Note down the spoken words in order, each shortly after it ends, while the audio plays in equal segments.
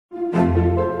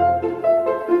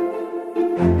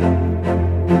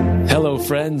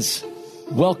friends.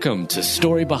 Welcome to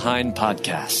Story Behind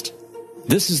Podcast.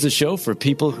 This is the show for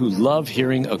people who love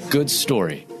hearing a good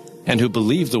story and who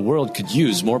believe the world could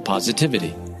use more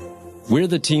positivity. We're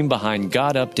the team behind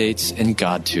God Updates and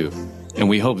God Too, and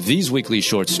we hope these weekly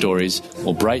short stories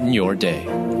will brighten your day.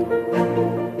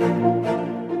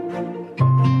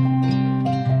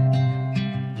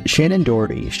 Shannen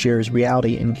Doherty shares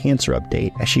reality and cancer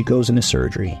update as she goes into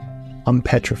surgery. I'm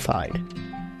petrified.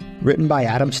 Written by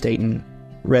Adam Staten,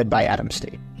 read by Adam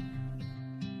Staten.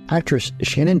 Actress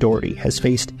Shannen Doherty has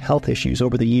faced health issues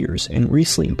over the years and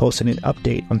recently posted an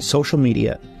update on social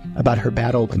media about her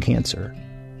battle with cancer.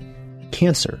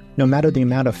 Cancer, no matter the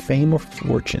amount of fame or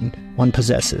fortune one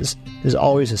possesses, is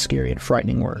always a scary and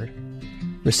frightening word.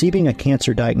 Receiving a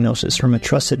cancer diagnosis from a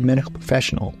trusted medical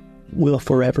professional will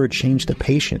forever change the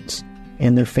patient's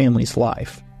and their family's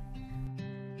life.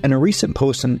 In a recent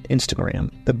post on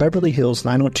Instagram, the Beverly Hills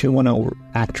 90210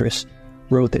 actress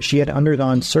wrote that she had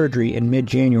undergone surgery in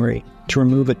mid-January to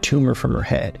remove a tumor from her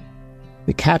head.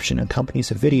 The caption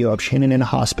accompanies a video of Shannen in a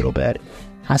hospital bed,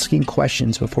 asking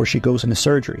questions before she goes into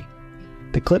surgery.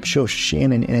 The clip shows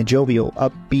Shannen in a jovial,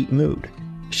 upbeat mood.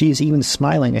 She is even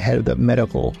smiling ahead of the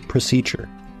medical procedure.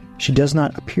 She does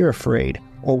not appear afraid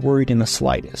or worried in the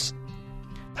slightest.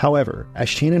 However, as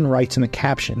Shannen writes in the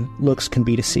caption, looks can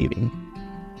be deceiving.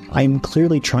 I am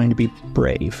clearly trying to be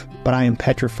brave, but I am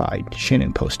petrified,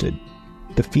 Shannen posted.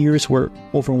 The fears were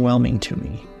overwhelming to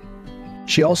me.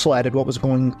 She also added what was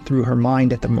going through her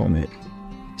mind at the moment.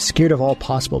 Scared of all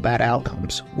possible bad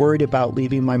outcomes, worried about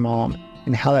leaving my mom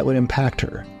and how that would impact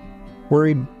her.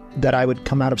 Worried that I would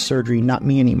come out of surgery not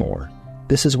me anymore.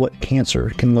 This is what cancer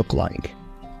can look like.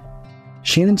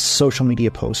 Shannen's social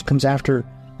media post comes after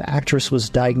the actress was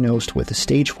diagnosed with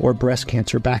stage 4 breast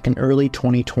cancer back in early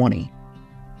 2020.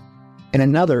 In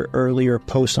another earlier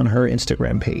post on her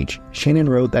Instagram page, Shannen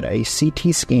wrote that a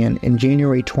CT scan in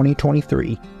January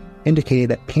 2023 indicated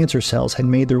that cancer cells had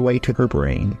made their way to her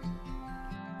brain.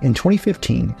 In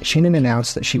 2015, Shannen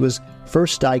announced that she was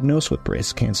first diagnosed with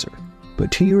breast cancer,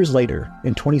 but 2 years later,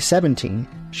 in 2017,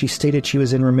 she stated she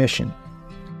was in remission.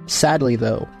 Sadly,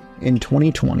 though, in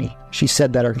 2020, she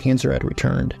said that her cancer had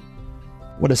returned.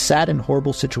 What a sad and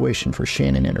horrible situation for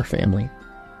Shannen and her family.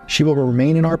 She will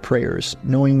remain in our prayers,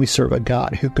 knowing we serve a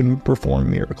God who can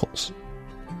perform miracles.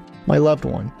 My loved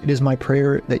one, it is my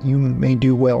prayer that you may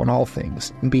do well in all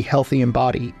things, and be healthy in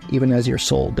body, even as your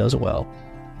soul does well.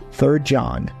 3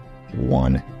 John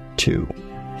 1:2.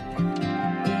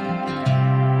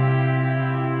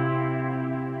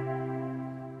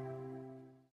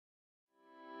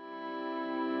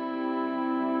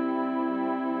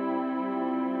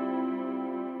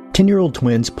 Ten-year-old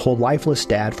twins pull lifeless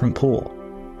dad from pool.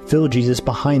 Feel Jesus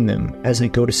behind them as they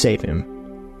go to save him.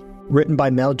 Written by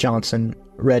Mel Johnson,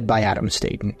 read by Adam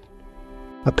Staten.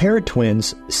 A pair of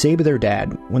twins save their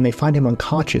dad when they find him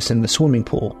unconscious in the swimming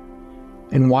pool.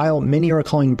 And while many are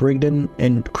calling Brigden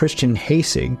and Christian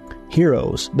Hasig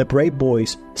heroes, the brave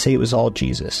boys say it was all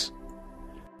Jesus.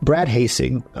 Brad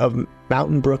Hasig of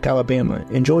Mountain Brook, Alabama,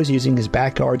 enjoys using his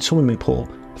backyard swimming pool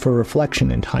for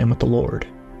reflection and time with the Lord.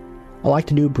 I like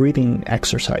to do breathing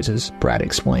exercises, Brad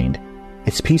explained.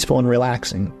 It's peaceful and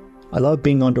relaxing. I love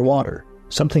being underwater,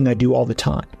 something I do all the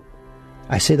time.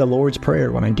 I say the Lord's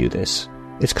Prayer when I do this.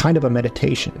 It's kind of a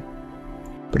meditation.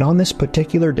 But on this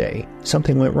particular day,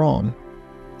 something went wrong.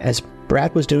 As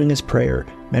Brad was doing his prayer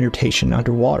meditation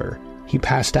underwater, he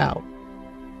passed out.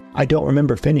 I don't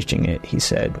remember finishing it, he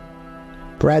said.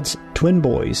 Brad's twin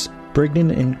boys, Brigden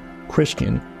and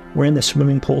Christian, were in the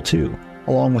swimming pool too,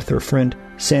 along with their friend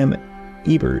Sam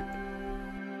Ebert.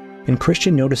 And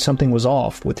Christian noticed something was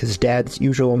off with his dad's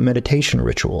usual meditation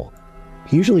ritual.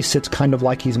 He usually sits kind of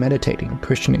like he's meditating,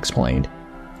 Christian explained.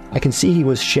 I can see he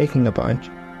was shaking a bunch,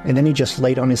 and then he just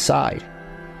laid on his side.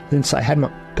 Since I had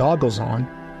my goggles on,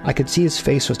 I could see his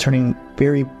face was turning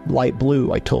very light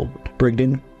blue, I told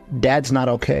Brigden. Dad's not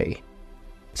okay.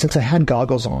 Since I had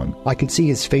goggles on, I could see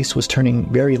his face was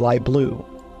turning very light blue.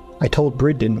 I told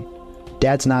Brigden,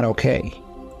 Dad's not okay.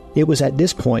 It was at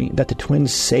this point that the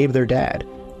twins saved their dad,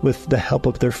 with the help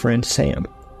of their friend Sam.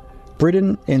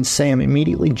 Brigden and Sam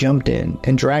immediately jumped in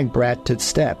and dragged Brad to the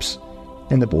steps,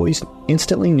 and the boys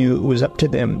instantly knew it was up to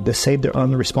them to save their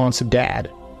unresponsive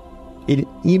dad.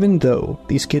 Even though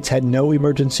these kids had no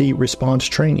emergency response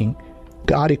training,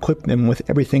 God equipped them with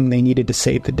everything they needed to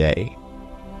save the day.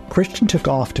 Christian took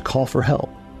off to call for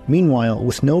help. Meanwhile,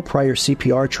 with no prior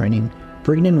CPR training,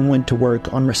 Brigden went to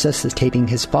work on resuscitating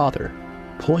his father,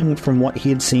 pulling from what he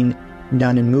had seen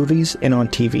done in movies and on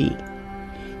TV.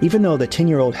 Even though the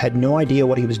 10-year-old had no idea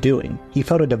what he was doing, he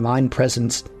felt a divine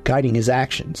presence guiding his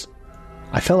actions.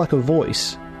 I felt like a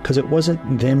voice, because it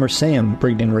wasn't them or Sam,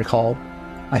 Brigden recalled.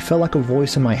 I felt like a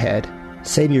voice in my head.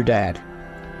 Save your dad.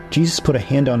 Jesus put a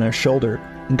hand on our shoulder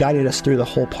and guided us through the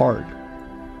whole part.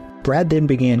 Brad then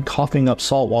began coughing up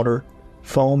salt water,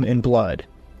 foam, and blood,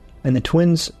 and the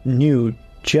twins knew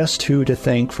just who to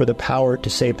thank for the power to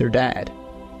save their dad.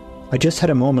 I just had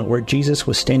a moment where Jesus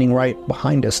was standing right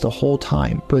behind us the whole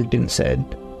time, Brigden said.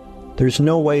 There's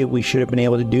no way we should have been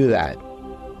able to do that.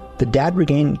 The dad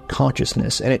regained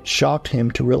consciousness, and it shocked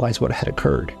him to realize what had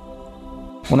occurred.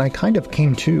 When I kind of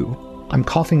came to, I'm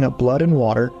coughing up blood and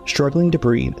water, struggling to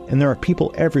breathe, and there are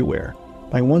people everywhere.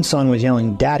 My one son was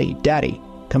yelling, "Daddy, Daddy,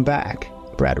 come back,"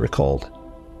 Brad recalled.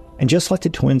 And just like the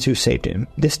twins who saved him,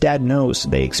 this dad knows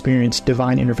they experienced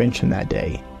divine intervention that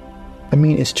day. I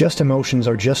mean, it's just emotions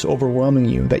are just overwhelming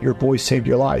you that your boys saved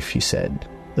your life, he said.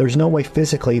 There's no way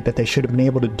physically that they should have been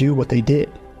able to do what they did.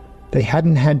 They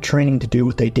hadn't had training to do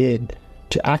what they did,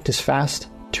 to act as fast,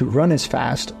 to run as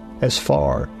fast, as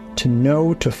far, to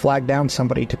know to flag down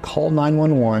somebody to call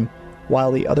 911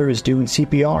 while the other is doing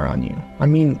CPR on you. I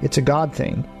mean, it's a God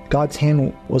thing. God's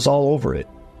hand was all over it.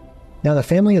 Now the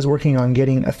family is working on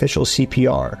getting official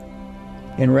CPR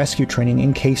and rescue training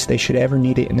in case they should ever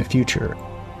need it in the future.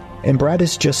 And Brad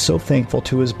is just so thankful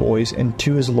to his boys and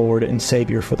to his Lord and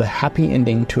Savior for the happy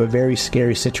ending to a very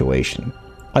scary situation.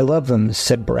 I love them,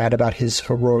 said Brad about his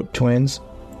heroic twins.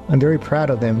 I'm very proud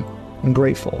of them and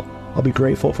grateful. I'll be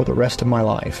grateful for the rest of my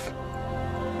life.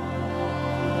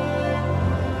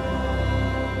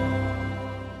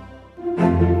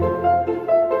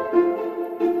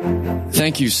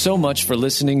 Thank you so much for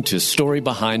listening to Story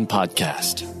Behind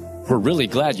Podcast. We're really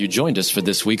glad you joined us for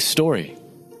this week's story.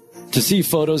 To see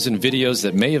photos and videos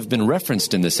that may have been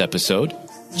referenced in this episode,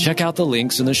 check out the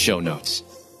links in the show notes.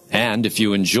 And if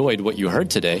you enjoyed what you heard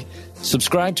today,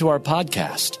 subscribe to our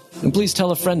podcast, and please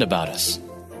tell a friend about us.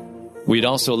 We'd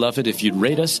also love it if you'd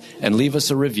rate us and leave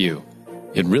us a review.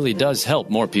 It really does help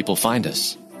more people find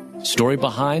us. Story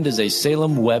Behind is a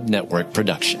Salem Web Network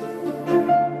production.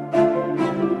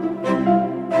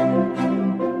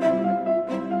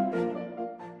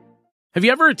 Have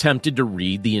you ever attempted to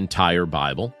read the entire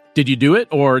Bible? Did you do it,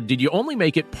 or did you only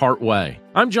make it part way?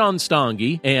 I'm John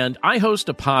Stange, and I host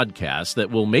a podcast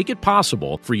that will make it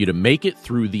possible for you to make it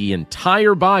through the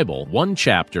entire Bible, one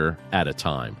chapter at a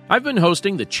time. I've been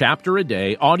hosting the Chapter a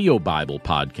Day audio Bible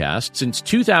podcast since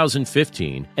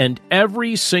 2015, and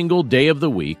every single day of the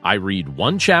week, I read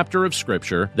one chapter of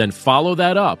Scripture, then follow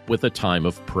that up with a time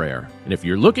of prayer. And if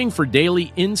you're looking for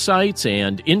daily insights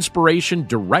and inspiration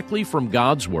directly from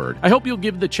God's Word, I hope you'll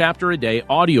give the Chapter a Day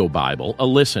audio Bible a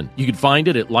listen. You can find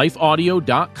it at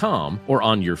lifeaudio.com or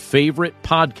on your favorite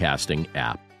podcasting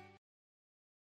app.